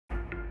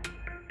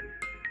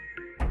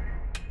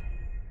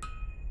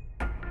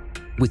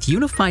With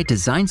UniFi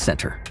Design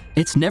Center,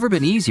 it's never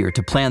been easier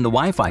to plan the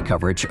Wi-Fi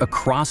coverage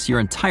across your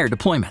entire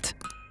deployment.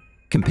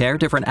 Compare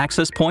different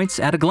access points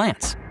at a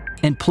glance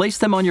and place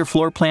them on your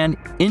floor plan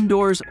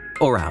indoors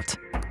or out.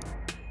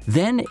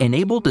 Then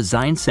enable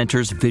Design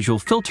Center's visual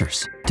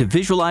filters to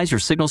visualize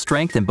your signal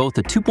strength in both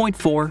the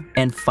 2.4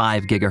 and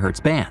 5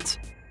 GHz bands.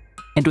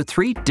 And with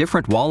 3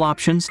 different wall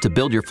options to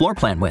build your floor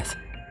plan with,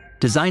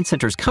 Design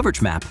Center's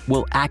coverage map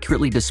will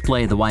accurately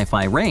display the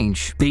Wi-Fi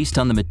range based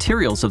on the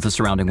materials of the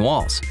surrounding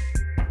walls.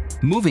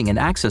 Moving an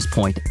access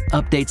point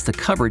updates the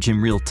coverage in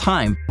real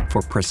time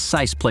for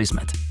precise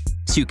placement,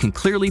 so you can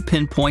clearly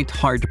pinpoint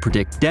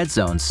hard-to-predict dead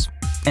zones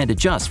and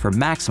adjust for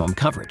maximum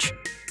coverage.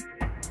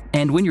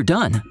 And when you're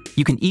done,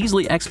 you can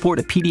easily export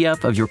a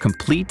PDF of your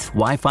complete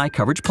Wi-Fi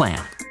coverage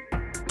plan.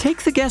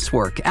 Take the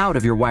guesswork out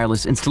of your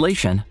wireless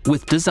installation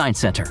with Design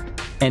Center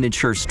and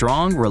ensure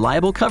strong,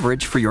 reliable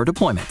coverage for your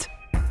deployment.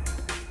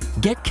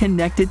 Get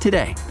connected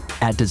today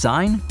at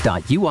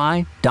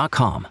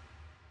design.ui.com.